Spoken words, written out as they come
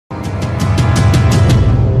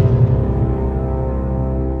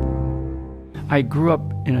I grew up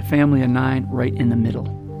in a family of 9 right in the middle.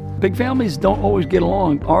 Big families don't always get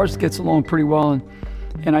along. Ours gets along pretty well,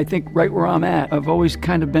 and I think right where I'm at, I've always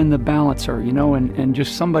kind of been the balancer, and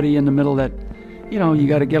just somebody in the middle that, you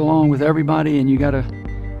got to get along with everybody, and you got to,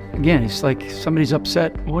 again, it's like somebody's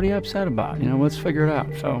upset. What are you upset about? Let's figure it out.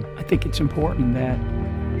 So I think it's important that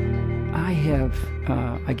I have,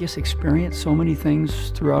 experienced so many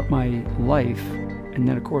things throughout my life, and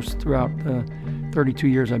then, of course, throughout the 32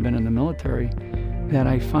 years I've been in the military, that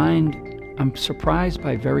I find I'm surprised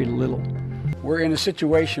by very little. We're in a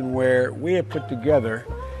situation where we have put together,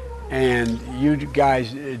 and you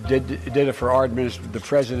guys did it for the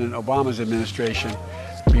President Obama's administration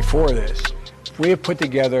before this. We have put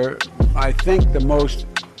together, I think, the most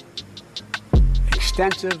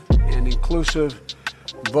extensive and inclusive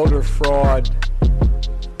voter fraud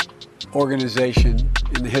organization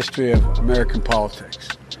in the history of American politics.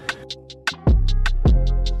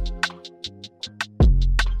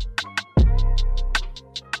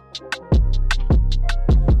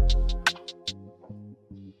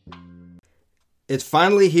 It's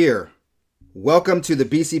finally here. Welcome to the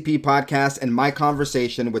BCP podcast and my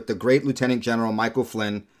conversation with the great Lieutenant General Michael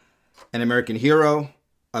Flynn, an American hero,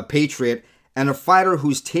 a patriot, and a fighter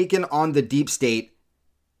who's taken on the deep state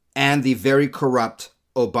and the very corrupt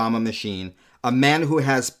Obama machine, a man who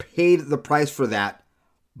has paid the price for that,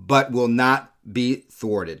 but will not be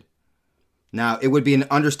thwarted. Now, it would be an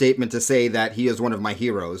understatement to say that he is one of my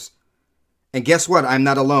heroes. And guess what? I'm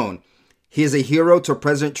not alone. He is a hero to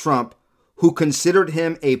President Trump, who considered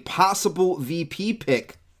him a possible VP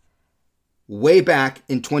pick way back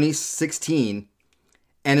in 2016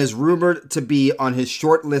 and is rumored to be on his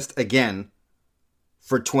short list again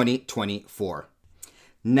for 2024.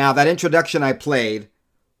 Now, that introduction I played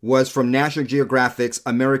was from National Geographic's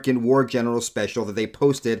American War General special that they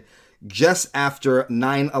posted just after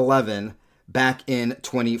 9/11 back in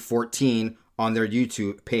 2014 on their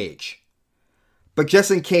YouTube page. But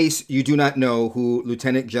just in case you do not know who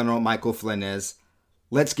Lieutenant General Michael Flynn is,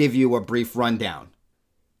 let's give you a brief rundown.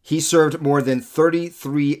 He served more than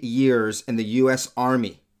 33 years in the U.S.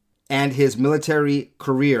 Army, and his military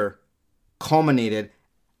career culminated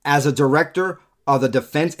as a director of the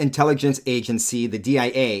Defense Intelligence Agency, the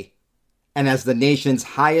DIA, and as the nation's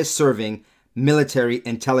highest-serving military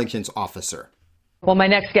intelligence officer. Well, my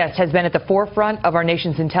next guest has been at the forefront of our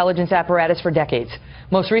nation's intelligence apparatus for decades,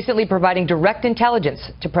 most recently providing direct intelligence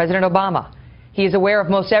to President Obama. He is aware of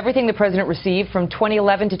most everything the president received from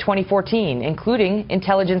 2011 to 2014, including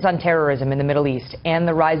intelligence on terrorism in the Middle East and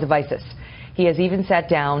the rise of ISIS. He has even sat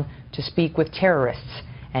down to speak with terrorists,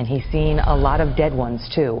 and he's seen a lot of dead ones,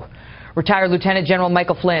 too. Retired Lieutenant General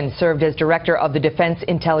Michael Flynn served as director of the Defense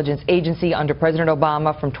Intelligence Agency under President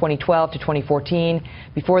Obama from 2012 to 2014.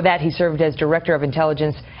 Before that, he served as director of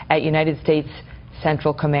intelligence at United States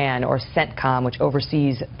Central Command, or CENTCOM, which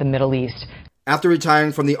oversees the Middle East. After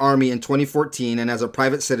retiring from the Army in 2014 and as a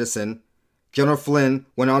private citizen, General Flynn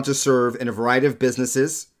went on to serve in a variety of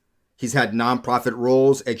businesses. He's had nonprofit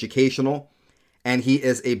roles, educational, and he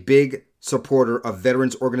is a big supporter of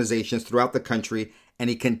veterans organizations throughout the country, and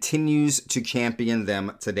he continues to champion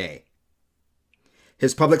them today.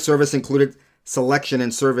 His public service included selection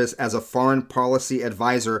and service as a foreign policy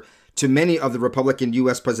advisor to many of the Republican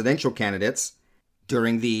U.S. presidential candidates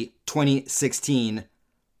during the 2016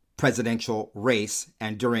 presidential race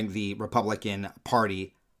and during the Republican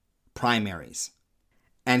Party primaries.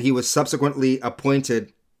 And he was subsequently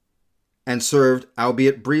appointed and served,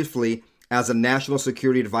 albeit briefly, as a national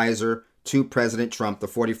security advisor to President Trump, the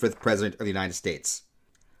 45th president of the United States.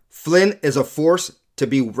 Flynn is a force to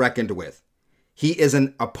be reckoned with. He is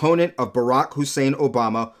an opponent of Barack Hussein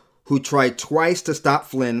Obama, who tried twice to stop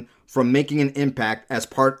Flynn from making an impact as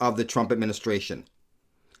part of the Trump administration.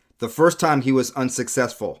 The first time he was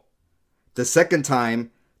unsuccessful. The second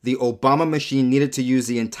time, the Obama machine needed to use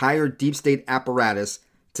the entire deep state apparatus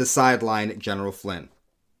to sideline General Flynn.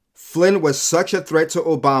 Flynn was such a threat to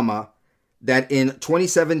Obama that in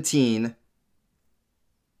 2017,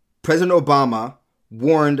 President Obama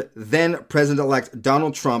warned then President-elect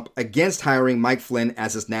Donald Trump against hiring Mike Flynn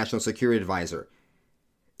as his national security advisor.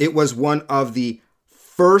 It was one of the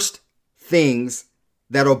first things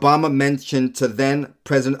that Obama mentioned to then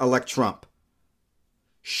President-elect Trump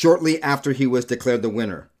shortly after he was declared the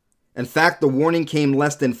winner. In fact, the warning came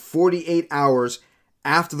less than 48 hours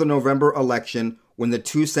after the November election, when the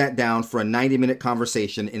two sat down for a 90-minute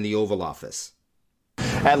conversation in the Oval Office.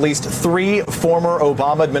 at least 3 former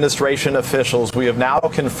Obama administration officials. We have now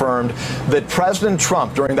confirmed that President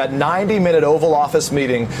Trump, during that 90-minute Oval Office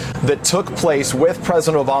meeting that took place with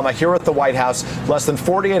President Obama here at the White House less than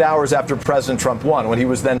 48 hours after President Trump won, when he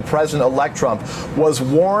was then President-elect Trump, was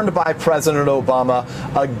warned by President Obama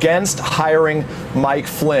against hiring Mike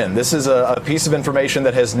Flynn. This is a piece of information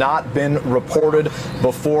that has not been reported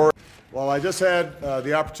before. Well, I just had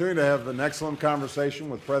the opportunity to have an excellent conversation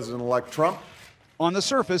with President-elect Trump. On the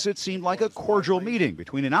surface, it seemed like a cordial meeting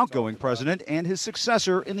between an outgoing president and his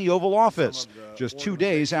successor in the Oval Office, just 2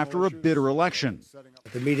 days after a bitter election.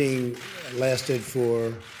 The meeting lasted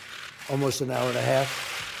for almost an hour and a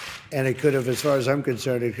half, and it could have, as far as I'm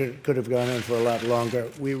concerned, it could have gone on for a lot longer.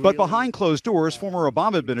 But behind closed doors, former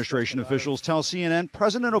Obama administration officials tell CNN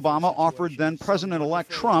President Obama offered then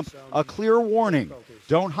President-elect Trump a clear warning: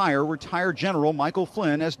 don't hire retired General Michael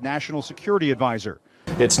Flynn as national security advisor.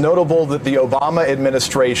 It's notable that the Obama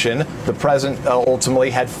administration, the president ultimately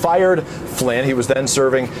had fired Flynn. He was then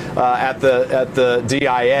serving at the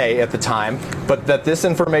DIA at the time, but that this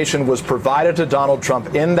information was provided to Donald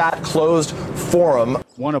Trump in that closed forum.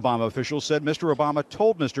 One Obama official said Mr. Obama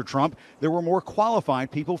told Mr. Trump there were more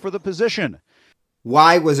qualified people for the position.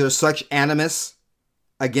 Why was there such animus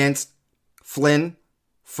against Flynn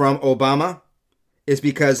from Obama? It's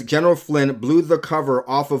because General Flynn blew the cover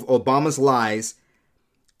off of Obama's lies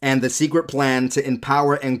and the secret plan to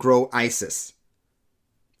empower and grow ISIS.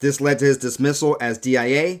 This led to his dismissal as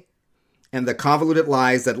DIA and the convoluted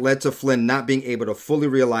lies that led to Flynn not being able to fully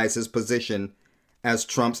realize his position as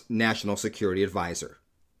Trump's national security advisor.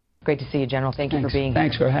 Great to see you, General. Thank you for being here.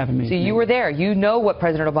 Thanks for having me. So you were there. You know what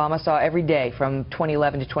President Obama saw every day from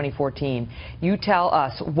 2011 to 2014. You tell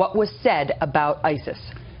us what was said about ISIS.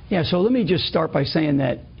 Yeah, so let me just start by saying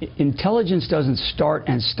that intelligence doesn't start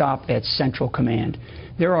and stop at Central Command.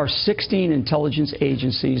 There are 16 intelligence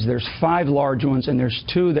agencies. There's 5 large ones, and there's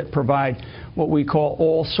 2 that provide what we call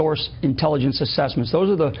all-source intelligence assessments. Those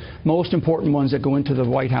are the most important ones that go into the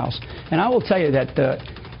White House. And I will tell you that the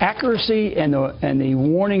accuracy and the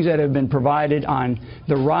warnings that have been provided on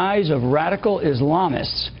the rise of radical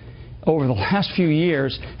Islamists over the last few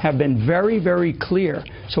years have been very, very clear.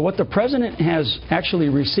 So what the president has actually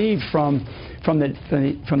received from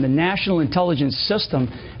the national intelligence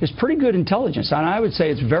system is pretty good intelligence, and I would say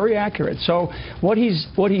it's very accurate. So what he's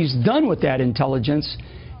done with that intelligence,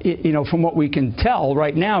 you know, from what we can tell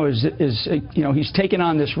right now, is you know, he's taken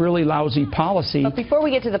on this really lousy policy. But before we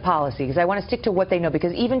get to the policy, because I want to stick to what they know,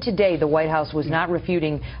 because even today the White House was not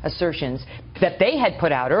refuting assertions that they had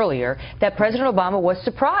put out earlier that President Obama was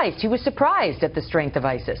surprised. He was surprised at the strength of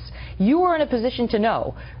ISIS. You were in a position to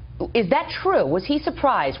know. Is that true? Was he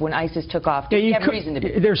surprised when ISIS took off? Did he have reason to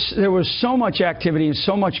be? There was so much activity and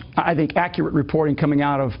so much, I think, accurate reporting coming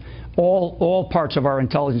out of all parts of our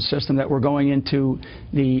intelligence system that were going into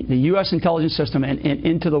the U.S. intelligence system and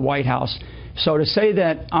into the White House. So to say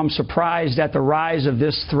that I'm surprised at the rise of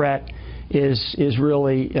this threat is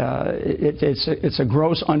really it's a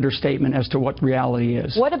gross understatement as to what reality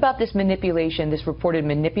is. What about this manipulation, this reported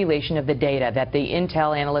manipulation of the data that the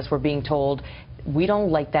intel analysts were being told, we don't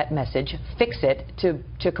like that message, fix it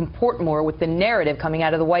to comport more with the narrative coming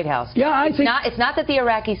out of the White House? Yeah, it's not that the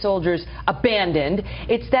Iraqi soldiers abandoned,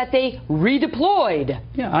 it's that they redeployed.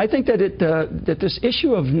 Yeah, I think that that this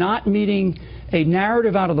issue of not meeting a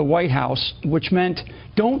narrative out of the White House, which meant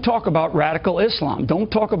don't talk about radical Islam, don't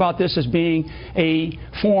talk about this as being a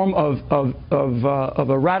form of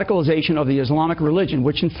a radicalization of the Islamic religion,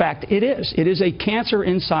 which in fact it is. It is a cancer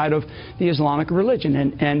inside of the Islamic religion,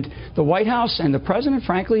 and the White House and the president,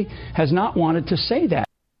 frankly, has not wanted to say that.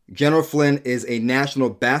 General Flynn is a national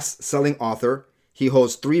best-selling author. He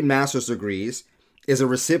holds 3 master's degrees, is a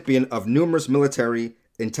recipient of numerous military,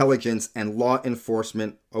 intelligence, and law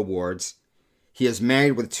enforcement awards. He is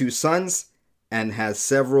married with 2 sons and has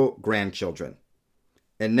several grandchildren.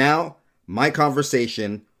 And now, my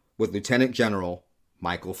conversation with Lieutenant General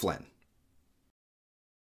Michael Flynn.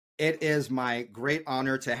 It is my great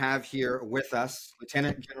honor to have here with us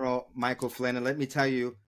Lieutenant General Michael Flynn. And let me tell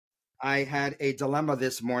you, I had a dilemma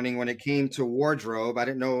this morning when it came to wardrobe. I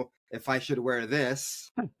didn't know if I should wear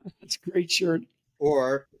this. That's a great shirt.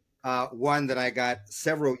 Or one that I got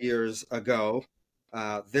several years ago,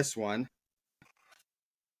 this one.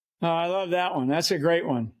 Oh, I love that one. That's a great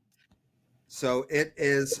one. So it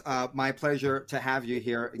is my pleasure to have you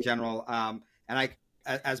here, General. And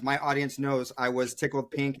as my audience knows, I was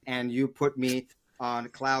tickled pink, and you put me on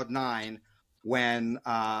cloud 9 when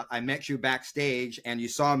I met you backstage, and you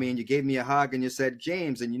saw me, and you gave me a hug, and you said,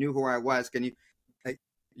 "James," and you knew who I was. Can you?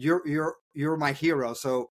 You're my hero.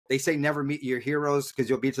 So they say never meet your heroes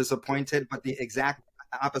because you'll be disappointed. But the exact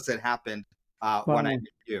opposite happened when I met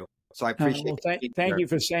you. So I appreciate thank you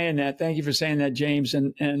for saying that. Thank you for saying that, James.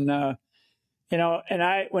 And you know,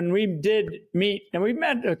 and when we did meet, and we've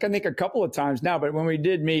met, I think, a couple of times now, but when we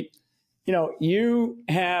did meet, you know, you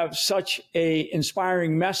have such a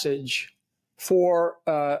inspiring message for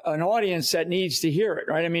an audience that needs to hear it,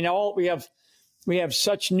 right? I mean, we have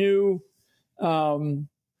such new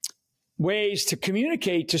ways to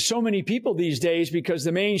communicate to so many people these days because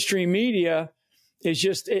the mainstream media is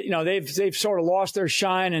just, you know, they've sort of lost their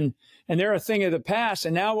shine and they're a thing of the past.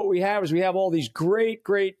 And now what we have is we have all these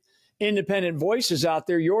great independent voices out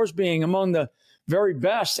there, yours being among the very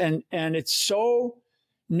best. And it's so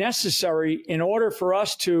necessary in order for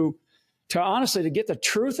us to honestly, to get the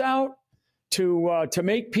truth out, to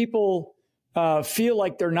make people feel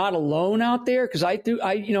like they're not alone out there. Cause I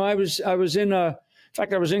was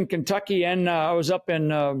in Kentucky and I was up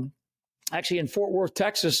in, actually in Fort Worth,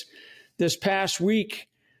 Texas this past week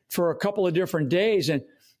for a couple of different days. And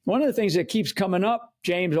one of the things that keeps coming up,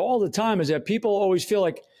 James, all the time is that people always feel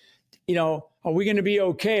like, you know, are we going to be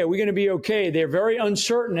okay? Are we going to be okay? They're very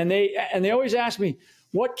uncertain. And they always ask me,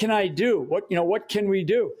 what can I do? What can we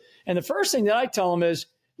do? And the first thing that I tell them is,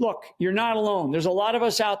 look, you're not alone. There's a lot of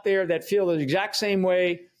us out there that feel the exact same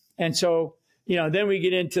way. And so, you know, then we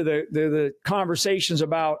get into the conversations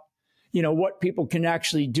about, you know, what people can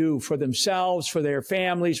actually do for themselves, for their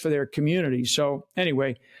families, for their communities. So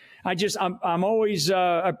anyway, I'm always,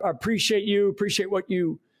 I appreciate you, appreciate what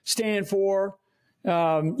you stand for.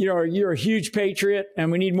 You're a huge patriot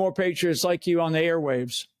and we need more patriots like you on the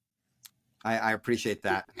airwaves. I appreciate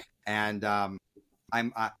that. And,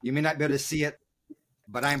 you may not be able to see it,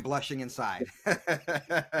 but I'm blushing inside.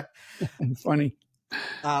 Funny.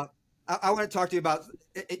 I want to talk to you about,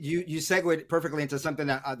 you segued perfectly into something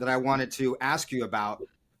that I wanted to ask you about.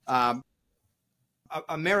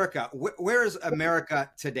 America, where is America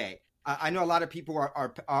today? I know a lot of people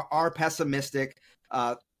are pessimistic.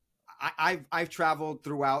 I've traveled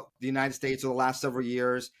throughout the United States over the last several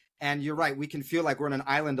years, and you're right. We can feel like we're on an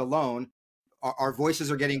island alone. Our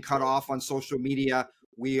voices are getting cut off on social media.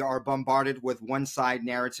 We are bombarded with one side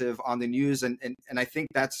narrative on the news. And I think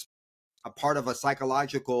that's a part of a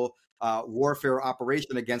psychological warfare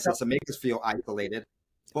operation against us to make us feel isolated.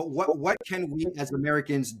 But what can we as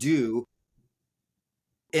Americans do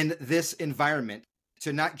in this environment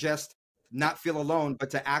to not just not feel alone,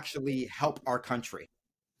 but to actually help our country?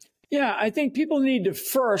 Yeah, I think people need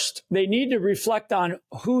to reflect on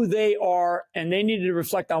who they are, and they need to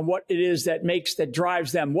reflect on what it is that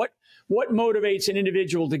drives them. What motivates an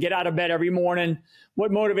individual to get out of bed every morning?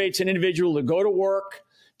 What motivates an individual to go to work,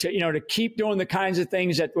 to keep doing the kinds of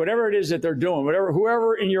things that whatever it is that they're doing,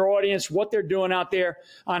 whoever in your audience, what they're doing out there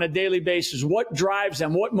on a daily basis, what drives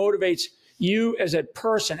them, what motivates you as a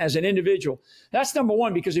person, as an individual. That's number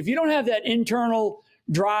one, because if you don't have that internal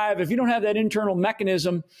drive, if you don't have that internal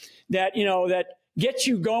mechanism that gets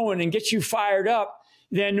you going and gets you fired up,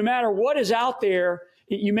 then no matter what is out there,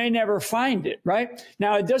 you may never find it, right?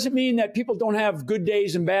 Now, it doesn't mean that people don't have good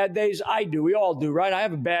days and bad days. I do. We all do, right? I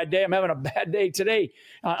have a bad day. I'm having a bad day today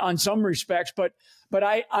on some respects, but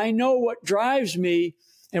I know what drives me,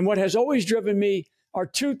 and what has always driven me are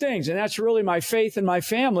two things. And that's really my faith and my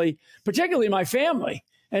family, particularly my family.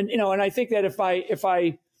 And I think that if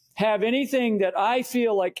I have anything that I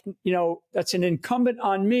feel like, that's an incumbent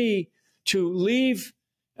on me to leave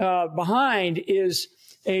behind is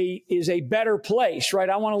a better place, right?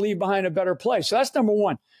 I want to leave behind a better place. So that's number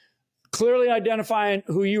one. Clearly identifying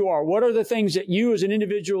who you are. What are the things that you as an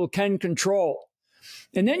individual can control?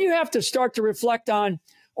 And then you have to start to reflect on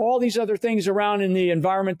all these other things around in the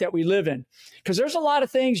environment that we live in. Because there's a lot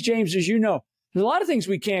of things, James, as you know, there's a lot of things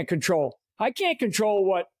we can't control. I can't control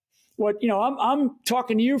what I'm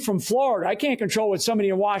talking to you from Florida. I can't control what somebody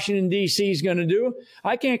in Washington, D.C. is going to do.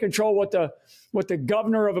 I can't control what the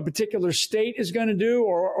governor of a particular state is going to do,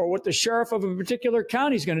 or what the sheriff of a particular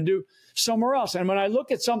county is going to do somewhere else. And when I look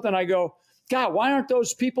at something, I go, God, why aren't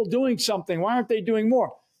those people doing something? Why aren't they doing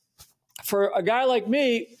more? For a guy like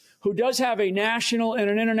me, who does have a national and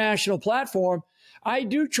an international platform, I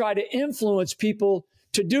do try to influence people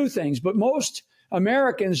to do things. But most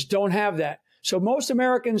Americans don't have that. So most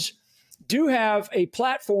Americans do have a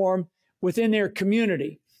platform within their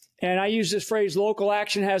community. And I use this phrase, local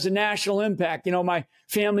action has a national impact. My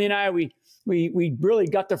family and I, we really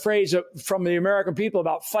got the phrase from the American people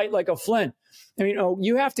about fight like a Flynn. I mean,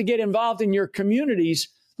 you have to get involved in your communities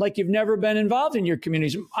like you've never been involved in your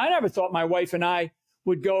communities. I never thought my wife and I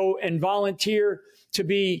would go and volunteer to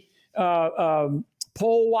be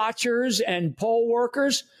poll watchers and poll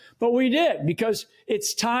workers, but we did, because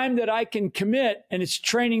it's time that I can commit and it's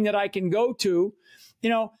training that I can go to.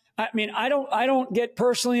 I mean, I don't get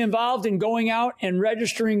personally involved in going out and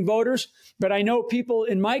registering voters, but I know people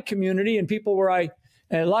in my community and people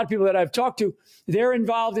a lot of people that I've talked to, they're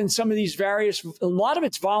involved in some of these a lot of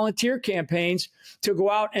it's volunteer campaigns to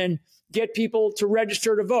go out and get people to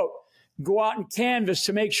register to vote, go out and canvass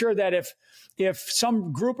to make sure that if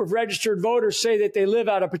some group of registered voters say that they live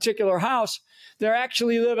at a particular house, they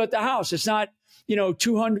actually live at the house. It's not,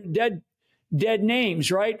 200 dead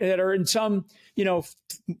names, right? That are in some,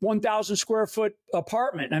 1,000 square foot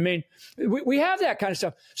apartment. I mean, we have that kind of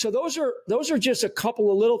stuff. So those are just a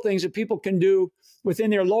couple of little things that people can do within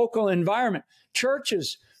their local environment.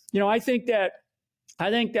 Churches, I think that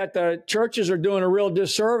the churches are doing a real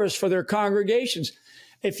disservice for their congregations.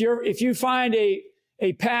 If you find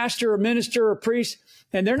a pastor, a minister, a priest,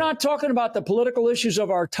 and they're not talking about the political issues of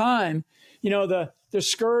our time, the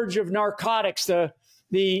scourge of narcotics, the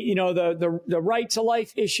right to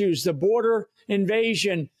life issues, the border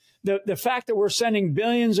invasion, the fact that we're sending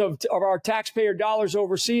billions of our taxpayer dollars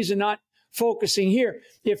overseas and not focusing here.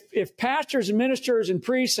 If pastors and ministers and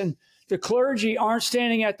priests and the clergy aren't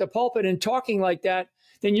standing at the pulpit and talking like that,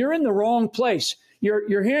 then you're in the wrong place.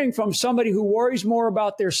 You're hearing from somebody who worries more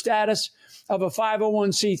about their status of a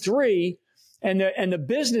 501c3 and the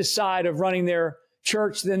business side of running their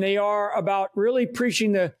church than they are about really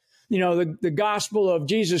preaching the gospel of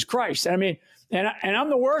Jesus Christ. I mean, and I'm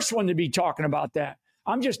the worst one to be talking about that.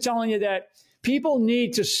 I'm just telling you that people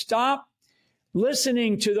need to stop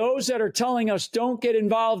listening to those that are telling us don't get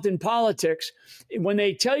involved in politics. When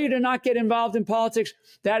they tell you to not get involved in politics,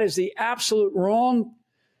 that is the absolute wrong.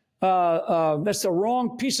 That's the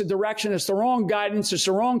wrong piece of direction. It's the wrong guidance. It's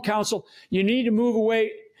the wrong counsel. You need to move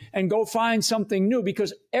away and go find something new,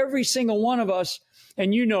 because every single one of us,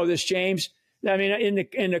 and you know this, James, I mean,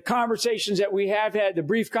 in the conversations that we have had, the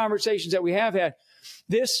brief conversations that we have had,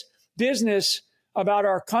 this business about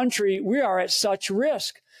our country, we are at such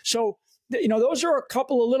risk. So, those are a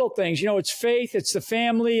couple of little things. It's faith, it's the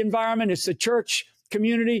family environment, it's the church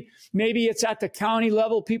community. Maybe it's at the county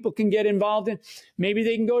level people can get involved in. Maybe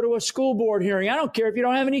they can go to a school board hearing. I don't care if you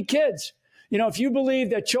don't have any kids. If you believe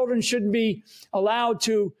that children shouldn't be allowed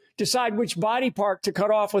to decide which body part to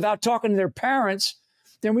cut off without talking to their parents,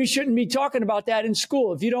 then we shouldn't be talking about that in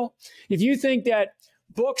school. If you think that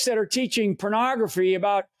books that are teaching pornography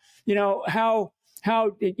about, how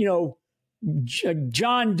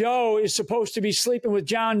John Doe is supposed to be sleeping with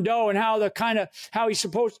John Doe and how he's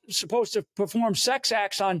supposed to perform sex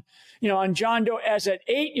acts on John Doe as an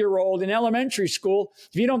 8-year-old in elementary school.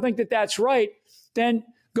 If you don't think that that's right, then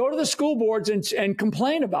go to the school boards and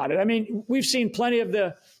complain about it. I mean, we've seen plenty of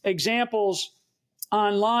the examples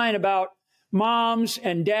online about moms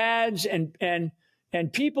and dads and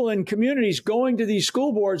people in communities going to these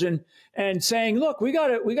school boards and saying, look, we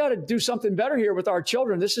gotta do something better here with our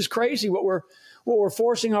children. This is crazy what we're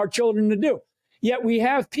forcing our children to do. Yet we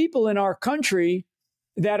have people in our country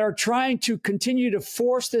that are trying to continue to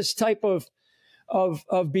force this type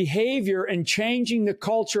of behavior and changing the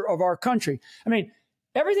culture of our country. I mean,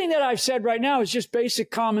 everything that I've said right now is just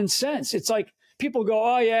basic common sense. It's like people go,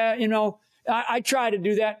 oh yeah, I try to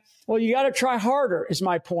do that. Well, you got to try harder is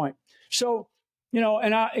my point. So,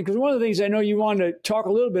 because one of the things I know you wanted to talk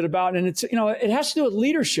a little bit about, and it's, it has to do with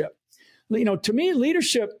leadership. To me,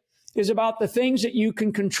 leadership is about the things that you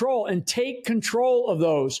can control and take control of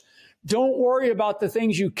those. Don't worry about the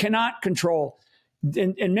things you cannot control.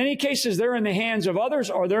 In many cases, they're in the hands of others,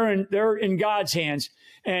 or they're in God's hands,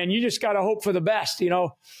 and you just got to hope for the best. Is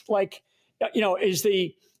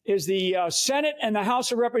the Senate and the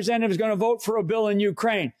House of Representatives going to vote for a bill in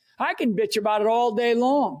Ukraine? I can bitch about it all day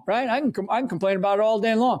long, right? I can complain about it all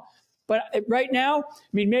day long. But right now,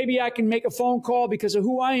 I mean, maybe I can make a phone call because of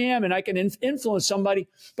who I am and I can influence somebody,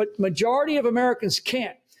 but majority of Americans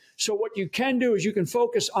can't. So what you can do is you can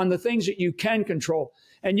focus on the things that you can control,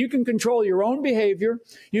 and you can control your own behavior.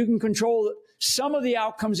 You can control some of the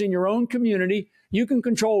outcomes in your own community. You can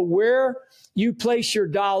control where you place your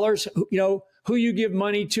dollars, who you give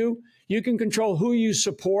money to. You can control who you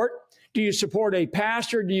support. Do you support a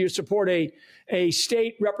pastor? Do you support a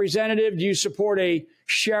state representative? Do you support a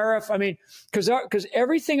sheriff? I mean, because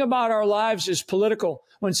everything about our lives is political.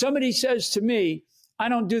 When somebody says to me, I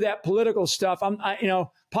don't do that political stuff,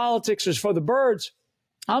 politics is for the birds,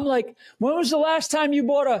 I'm like, when was the last time you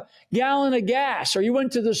bought a gallon of gas, or you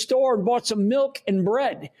went to the store and bought some milk and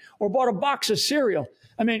bread, or bought a box of cereal?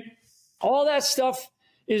 I mean, all that stuff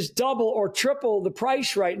is double or triple the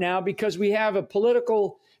price right now because we have a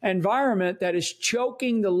political environment that is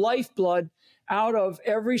choking the lifeblood out of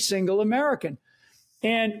every single American.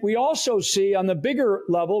 And we also see, on the bigger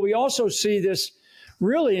level, we also see this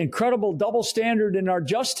really incredible double standard in our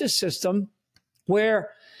justice system, where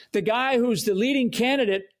the guy who's the leading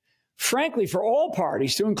candidate, frankly, for all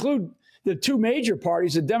parties, to include the two major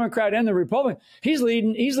parties, the Democrat and the Republican, he's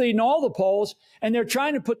leading all the polls, and they're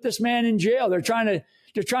trying to put this man in jail. They're trying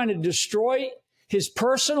to destroy his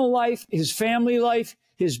personal life, his family life,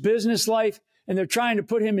 his business life, and they're trying to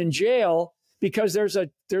put him in jail because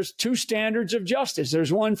there's two standards of justice.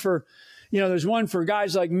 There's one for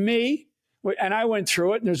guys like me, and I went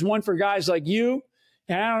through it, and there's one for guys like you.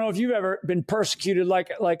 And I don't know if you've ever been persecuted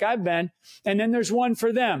like I've been. And then there's one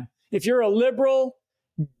for them. If you're a liberal,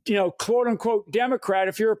 quote unquote Democrat,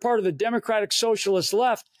 if you're a part of the Democratic Socialist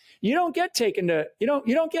left, you don't get you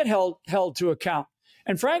don't get held to account.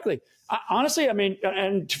 And frankly, honestly, I mean,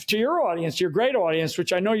 and to your audience, your great audience,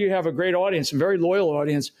 which I know you have a great audience, a very loyal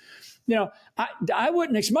audience, I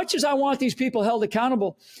wouldn't, as much as I want these people held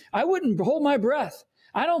accountable, I wouldn't hold my breath.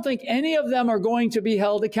 I don't think any of them are going to be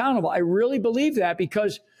held accountable. I really believe that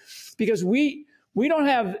because we don't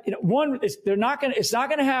have it's not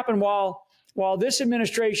going to happen while this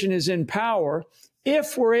administration is in power.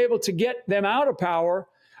 If we're able to get them out of power,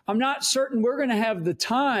 I'm not certain we're going to have the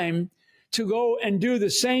time to go and do the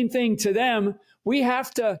same thing to them. We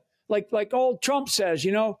have to, like old Trump says,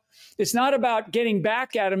 it's not about getting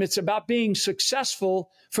back at them. It's about being successful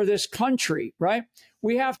for this country, right?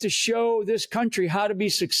 We have to show this country how to be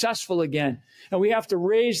successful again. And we have to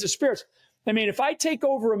raise the spirits. I mean, if I take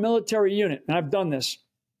over a military unit, and I've done this,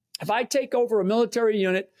 if I take over a military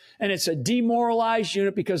unit and it's a demoralized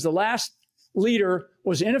unit because the last leader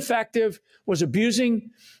was ineffective, was abusing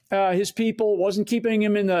his people, wasn't keeping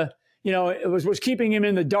him in the, was keeping him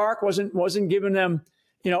in the dark, wasn't giving them,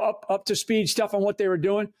 up to speed stuff on what they were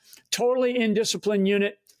doing, totally indisciplined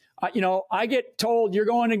unit. I get told you're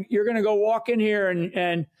going to go walk in here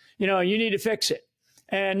and you need to fix it.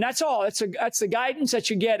 And that's all. That's the guidance that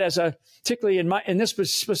you get particularly in this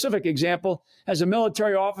specific example, as a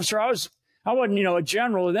military officer. I wasn't, a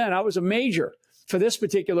general then. I was a major for this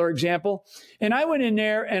particular example. And I went in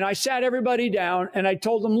there and I sat everybody down and I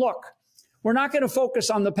told them, look, we're not going to focus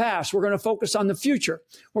on the past. We're going to focus on the future.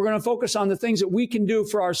 We're going to focus on the things that we can do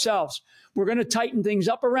for ourselves. We're going to tighten things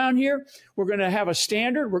up around here. We're going to have a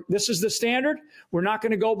standard. This is the standard. We're not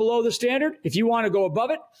going to go below the standard. If you want to go above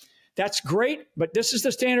it, that's great. But this is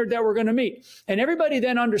the standard that we're going to meet. And everybody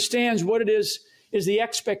then understands what it is the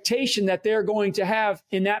expectation that they're going to have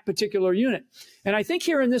in that particular unit. And I think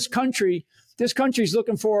here in this country's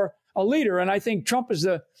looking for a leader. And I think Trump is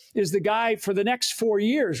the guy for the next 4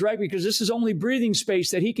 years, right? Because this is only breathing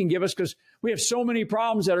space that he can give us, because we have so many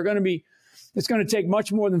problems that it's going to take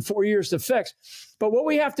much more than 4 years to fix. But what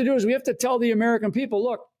we have to do is we have to tell the American people,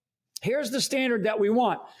 look, here's the standard that we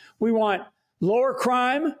want. We want lower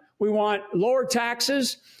crime. We want lower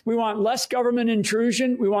taxes. We want less government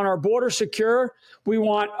intrusion. We want our border secure. We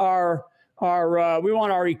want our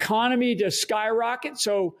economy to skyrocket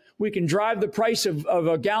so we can drive the price of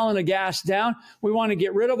a gallon of gas down. We want to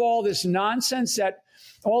get rid of all this nonsense,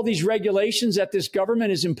 all these regulations that this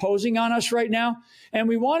government is imposing on us right now. And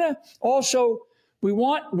we want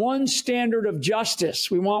one standard of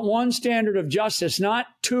justice. We want one standard of justice, not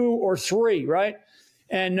two or three, right?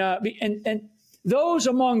 And those,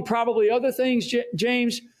 among probably other things,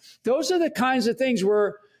 James, those are the kinds of things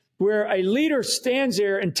where a leader stands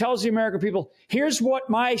there and tells the American people, here's what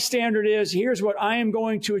my standard is. Here's what I am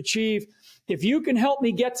going to achieve. If you can help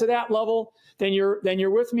me get to that level, then you're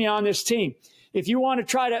with me on this team. If you want to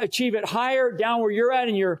try to achieve it higher, down where you're at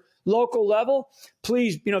in your local level,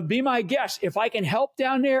 please, be my guest. If I can help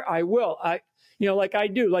down there, I will. Like I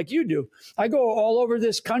do, like you do. I go all over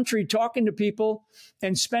this country talking to people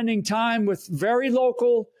and spending time with very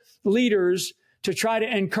local leaders to try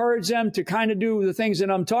to encourage them to kind of do the things that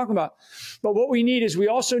I'm talking about. But what we need is we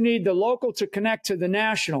also need the local to connect to the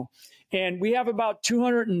national. And we have about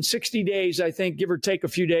 260 days, I think, give or take a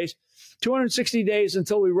few days, 260 days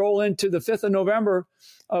until we roll into the 5th of November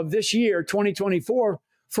of this year, 2024,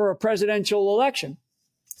 for a presidential election.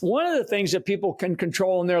 One of the things that people can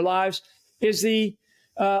control in their lives is the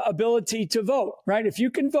ability to vote, right? If you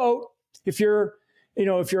can vote, if you're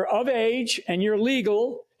of age and you're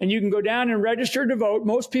legal and you can go down and register to vote,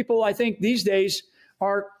 most people, I think, these days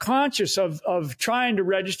are conscious of trying to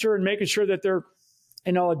register and making sure that they're,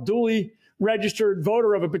 a duly registered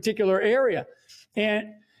voter of a particular area.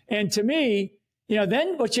 And to me,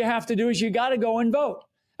 then what you have to do is you got to go and vote.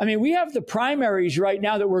 I mean, we have the primaries right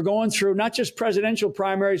now that we're going through, not just presidential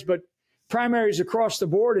primaries, but primaries across the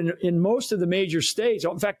board in most of the major states.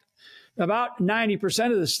 In fact, about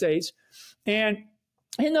 90% of the states. And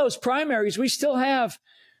in those primaries, we still have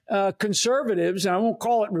conservatives, and I won't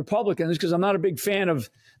call it Republicans because I'm not a big fan of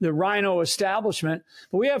the rhino establishment,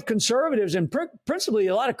 but we have conservatives and principally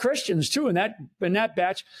a lot of Christians too in that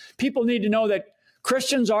batch. People need to know that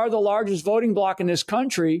Christians are the largest voting bloc in this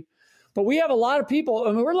country, but we have a lot of people,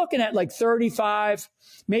 I mean, we're looking at like 35,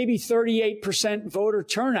 maybe 38% voter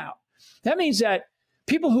turnout. That means that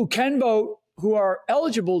people who can vote, who are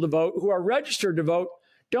eligible to vote, who are registered to vote,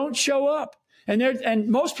 don't show up. And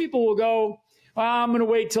most people will go, well, I'm going to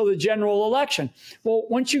wait till the general election. Well,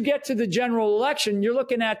 once you get to the general election, you're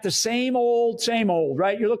looking at the same old,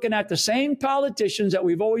 right? You're looking at the same politicians that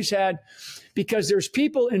we've always had because there's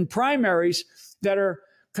people in primaries that are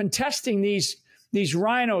contesting these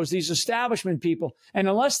rhinos, these establishment people. And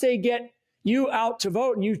unless they get you out to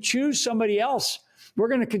vote and you choose somebody else, we're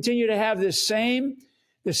going to continue to have the same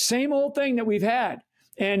old thing that we've had.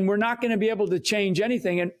 And we're not going to be able to change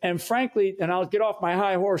anything. And frankly, and I'll get off my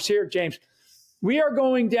high horse here, James, we are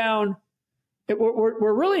going down.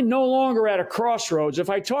 We're really no longer at a crossroads. If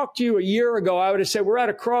I talked to you a year ago, I would have said we're at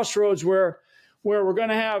a crossroads where we're going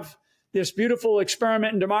to have this beautiful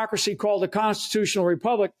experiment in democracy called a constitutional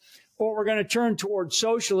republic, or we're going to turn towards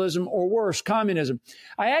socialism or worse, communism.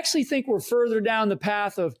 I actually think we're further down the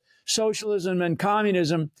path of socialism and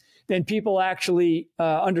communism than people actually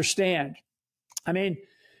understand. I mean,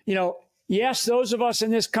 yes, those of us in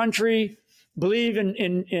this country believe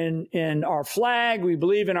in our flag. We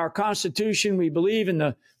believe in our Constitution. We believe in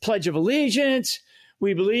the Pledge of Allegiance.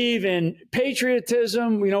 We believe in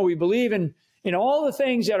patriotism. We believe in all the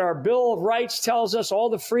things that our Bill of Rights tells us, all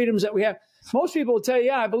the freedoms that we have. Most people will tell you,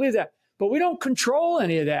 yeah, I believe that. But we don't control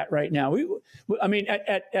any of that right now.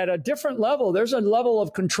 At a different level, there's a level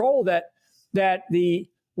of control that the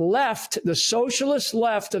left, the socialist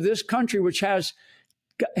left of this country, which has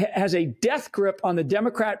a death grip on the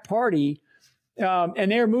Democrat Party,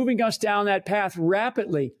 and they're moving us down that path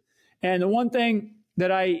rapidly. And the one thing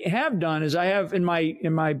that I have done is I have in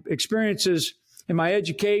my experiences, in my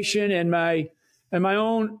education and my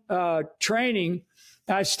own training,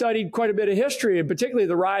 I studied quite a bit of history, and particularly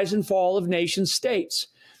the rise and fall of nation states.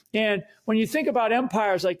 And when you think about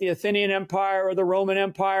empires like the Athenian Empire or the Roman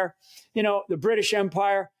Empire, the British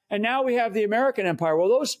Empire, and now we have the American Empire.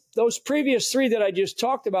 Well, those previous three that I just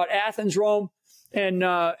talked about, Athens, Rome, and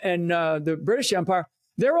the British Empire,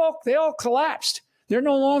 they all collapsed. They're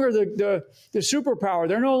no longer the superpower.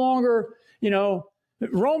 They're no longer,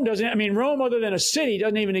 Rome other than a city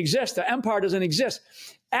doesn't even exist. The empire doesn't exist.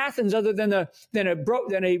 Athens, other than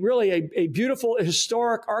a beautiful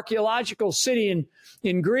historic archaeological city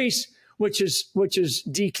in Greece, which is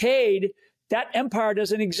decayed, that empire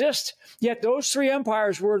doesn't exist. Yet those three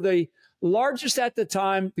empires were the largest at the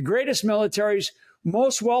time, the greatest militaries,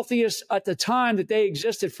 most wealthiest at the time that they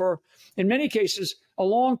existed for, in many cases, a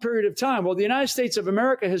long period of time. Well, the United States of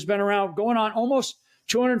America has been around going on almost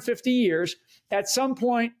 250 years. At some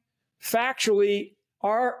point, factually,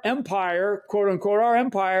 our empire, quote unquote, our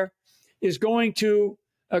empire is going to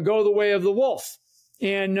go the way of the wolf.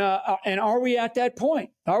 And are we at that point?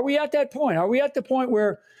 Are we at that point? Are we at the point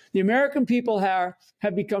where the American people have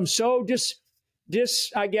become so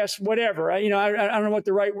I guess, whatever, I don't know what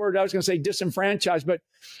the right word, I was going to say disenfranchised, but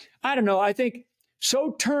I don't know. I think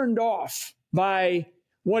so turned off by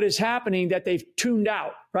what is happening that they've tuned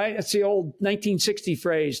out, right? That's the old 1960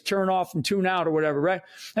 phrase, turn off and tune out or whatever, right?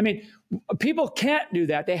 I mean, people can't do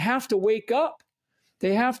that. They have to wake up.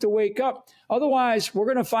 They have to wake up. Otherwise, we're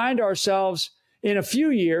going to find ourselves in a few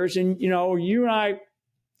years, and, you and I,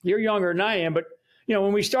 you're younger than I am, but,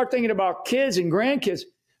 when we start thinking about kids and grandkids,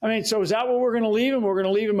 so is that what we're going to leave them? We're going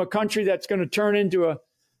to leave them a country that's going to turn into a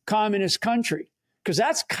communist country, because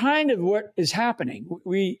that's kind of what is happening.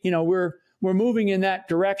 We're moving in that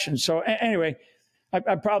direction. So anyway,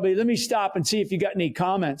 I probably, let me stop and see if you got any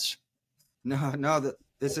comments. No,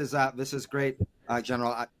 this is great,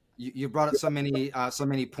 General. You brought up so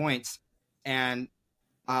many points, and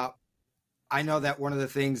I know that one of the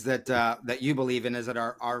things that you believe in is that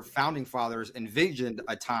our founding fathers envisioned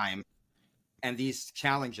a time and these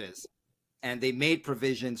challenges, and they made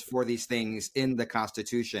provisions for these things in the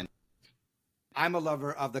Constitution. I'm a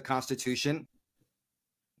lover of the Constitution.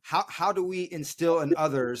 How do we instill in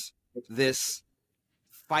others this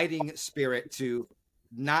fighting spirit to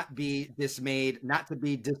not be dismayed, not to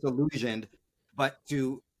be disillusioned, but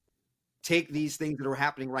to take these things that are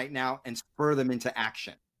happening right now and spur them into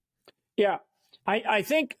action? Yeah, I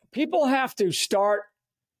think people have to start,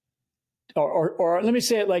 or let me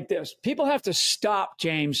say it like this. People have to stop,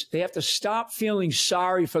 James. They have to stop feeling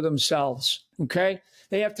sorry for themselves, okay?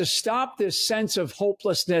 They have to stop this sense of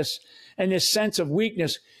hopelessness and this sense of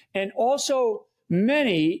weakness. And also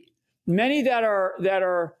many that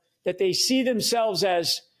are that they see themselves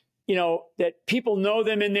as, that people know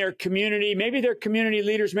them in their community. Maybe they're community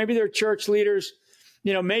leaders, maybe they're church leaders.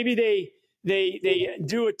 Maybe they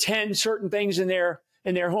do attend certain things in their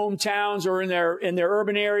hometowns or in their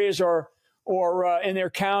urban areas or in their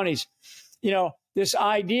counties. This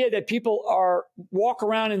idea that people walk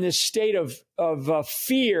around in this state of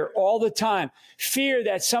fear all the time, fear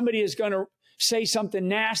that somebody is going to say something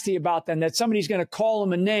nasty about them, that somebody's going to call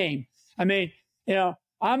them a name. I mean,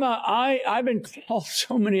 I've been called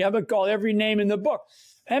I've been called every name in the book.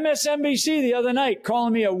 MSNBC the other night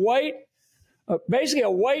calling me basically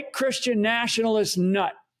a white Christian nationalist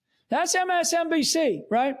nut. That's MSNBC,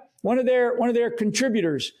 right? One of their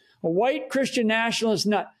contributors, a white Christian nationalist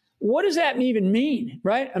nut. What does that even mean,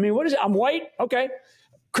 right? I mean, what is it? I'm white. Okay.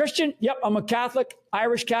 Christian. Yep. I'm a Catholic,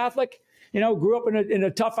 Irish Catholic, grew up in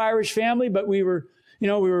a tough Irish family, but we were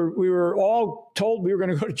all told we were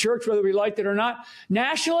going to go to church, whether we liked it or not.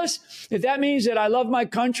 Nationalist. If that means that I love my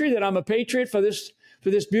country, that I'm a patriot for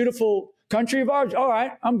this beautiful country of ours. All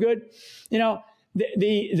right. I'm good.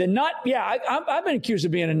 The nut. Yeah. I've been accused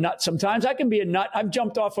of being a nut sometimes. I can be a nut. I've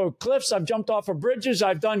jumped off of cliffs. I've jumped off of bridges.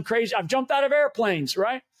 I've done crazy. I've jumped out of airplanes,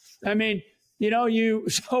 right? I mean,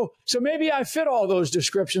 so maybe I fit all those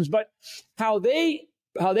descriptions, but how they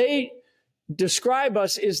describe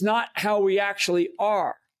us is not how we actually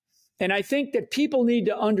are. And I think that people need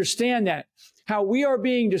to understand that how we are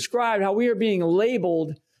being described, how we are being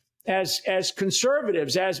labeled as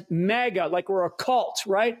conservatives, as MAGA, like we're a cult,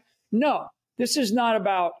 right? No, this is not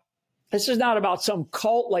about some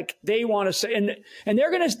cult like they want to say. And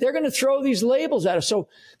they're going to throw these labels at us. So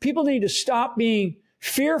people need to stop being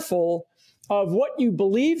fearful of what you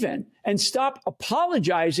believe in and stop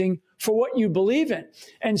apologizing for what you believe in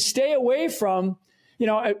and stay away from,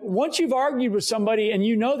 once you've argued with somebody and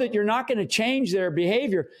you know that you're not going to change their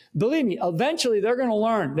behavior, believe me, eventually they're going to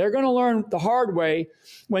learn. They're going to learn the hard way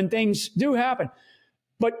when things do happen.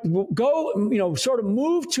 But go, sort of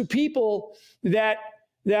move to people that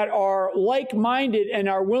are like-minded and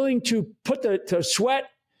are willing to put the sweat,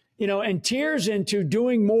 and tears into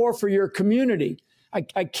doing more for your community.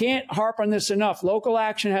 I can't harp on this enough. Local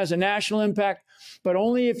action has a national impact, but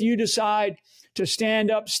only if you decide to stand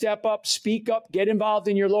up, step up, speak up, get involved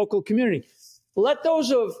in your local community. Let those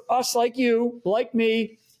of us like you, like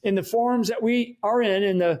me, in the forums that we are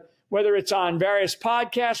in whether it's on various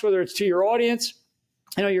podcasts, whether it's to your audience,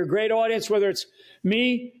 your great audience, whether it's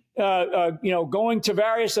me, going to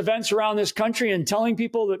various events around this country and telling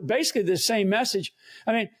people that basically the same message.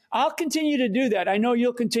 I mean, I'll continue to do that. I know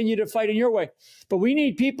you'll continue to fight in your way, but we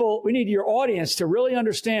need your audience to really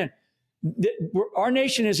understand that our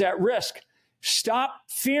nation is at risk. Stop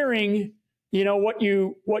fearing, what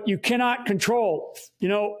you cannot control,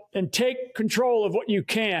 and take control of what you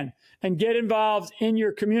can and get involved in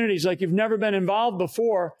your communities like you've never been involved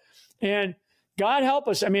before. And God help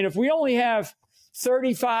us. I mean, if we only have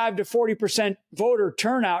 35 to 40% voter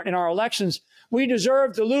turnout in our elections, we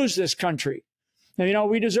deserve to lose this country. And,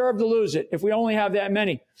 we deserve to lose it if we only have that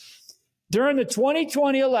many. During the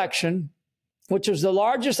 2020 election, which was the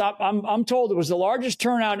largest, I'm told it was the largest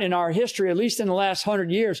turnout in our history, at least in the last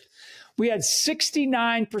 100 years, we had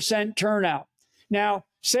 69% turnout. Now,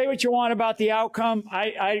 say what you want about the outcome.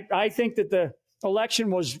 I think that the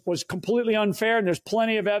election was completely unfair, and there's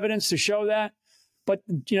plenty of evidence to show that. But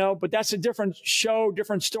that's a different show,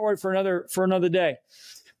 different story for another day.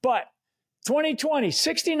 But 2020,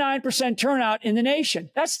 69% turnout in the nation.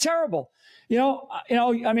 That's terrible.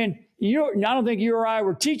 I mean, I don't think you or I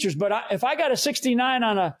were teachers, but if I got a 69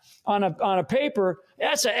 on a paper,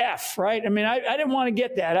 that's a F, right? I mean, I didn't want to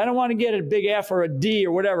get that. I don't want to get a big F or a D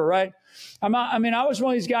or whatever, right? I was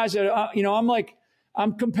one of these guys that,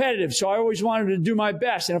 I'm competitive, so I always wanted to do my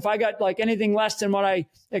best. And if I got like anything less than what I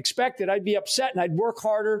expected, I'd be upset and I'd work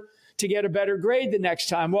harder to get a better grade the next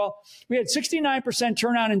time. Well, we had 69%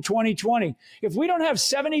 turnout in 2020. If we don't have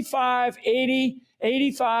 75, 80,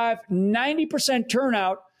 85, 90%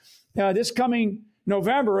 turnout this coming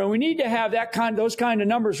November, and we need to have those kind of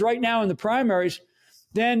numbers right now in the primaries,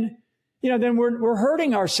 then we're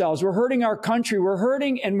hurting ourselves. We're hurting our country. We're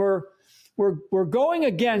hurting, and we're going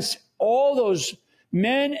against all those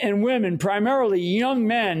men and women, primarily young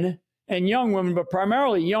men and young women, but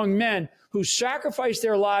primarily young men who sacrificed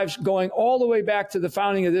their lives going all the way back to the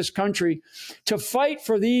founding of this country to fight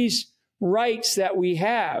for these rights that we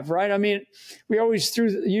have, right? I mean, we always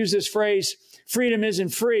use this phrase, freedom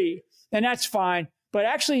isn't free, and that's fine. But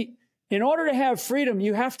actually, in order to have freedom,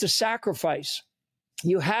 you have to sacrifice.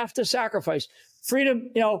 You have to sacrifice. Freedom,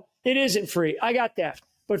 it isn't free. I got that.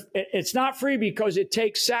 But it's not free because it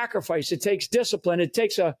takes sacrifice. It takes discipline. It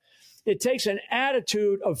takes a it takes an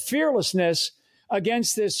attitude of fearlessness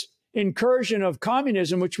against this incursion of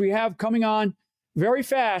communism, which we have coming on very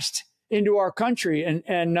fast into our country.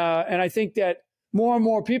 And I think that more and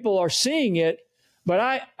more people are seeing it, but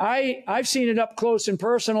I've seen it up close and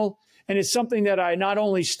personal. And it's something that I not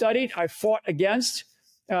only studied, I fought against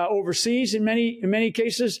overseas in many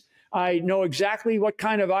cases. I know exactly what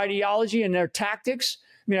kind of ideology and their tactics.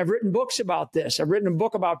 I mean, I've written books about this. I've written a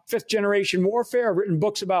book about fifth generation warfare. I've written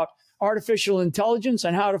books about artificial intelligence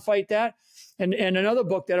and how to fight that. And another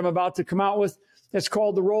book that I'm about to come out with that's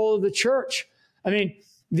called The Role of the Church. I mean,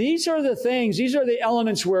 these are the things, these are the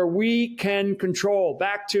elements where we can control.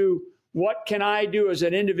 Back to what can I do as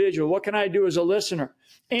an individual? What can I do as a listener?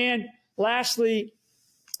 And lastly,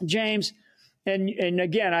 James, and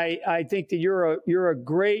again, I think that you're a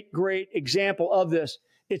great example of this.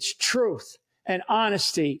 It's truth and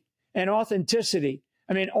honesty and authenticity.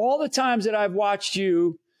 I mean, all the times that I've watched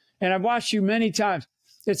you, and I've watched you many times,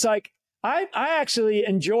 it's like I actually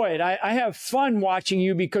enjoy it. I have fun watching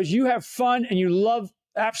you because you have fun and you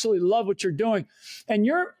absolutely love what you're doing. And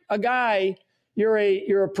you're a guy,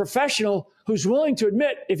 you're a professional who's willing to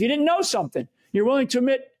admit if you didn't know something. You're willing to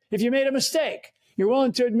admit if you made a mistake. You're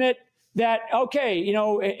willing to admit that, okay,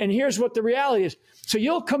 and here's what the reality is. So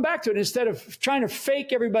you'll come back to it instead of trying to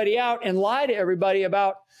fake everybody out and lie to everybody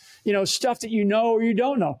about, stuff that you know or you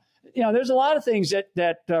don't know. There's a lot of things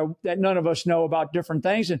that none of us know about different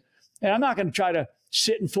things. And I'm not going to try to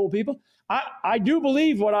sit and fool people. I do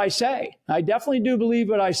believe what I say. I definitely do believe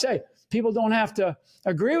what I say. People don't have to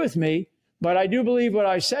agree with me, but I do believe what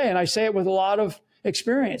I say. And I say it with a lot of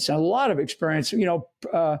experience,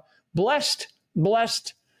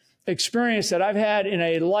 blessed experience that I've had in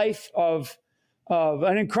a life of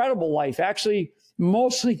an incredible life, actually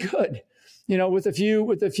mostly good, with a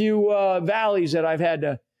few valleys that I've had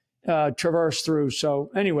to traverse through. So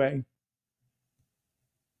anyway.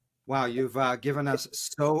 Wow, you've given us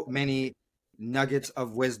so many nuggets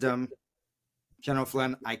of wisdom. General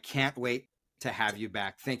Flynn, I can't wait to have you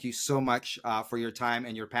back. Thank you so much for your time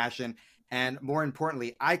and your passion. And more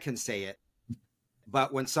importantly, I can say it,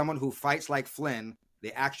 but when someone who fights like Flynn,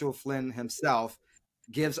 the actual Flynn himself,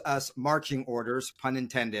 gives us marching orders, pun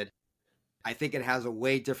intended, I think it has a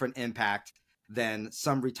way different impact than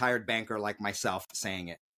some retired banker like myself saying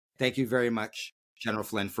it. Thank you very much, General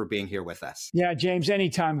Flynn, for being here with us. Yeah, James,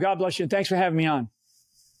 anytime. God bless you. Thanks for having me on.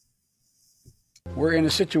 We're in a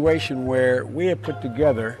situation where we have put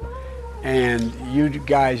together, and you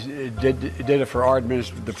guys did it for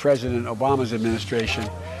the President Obama's administration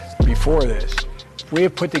before this. We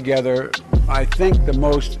have put together, I think, the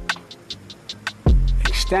most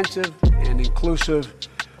extensive and inclusive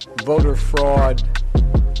voter fraud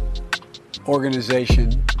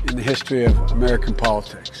organization in the history of American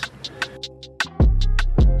politics.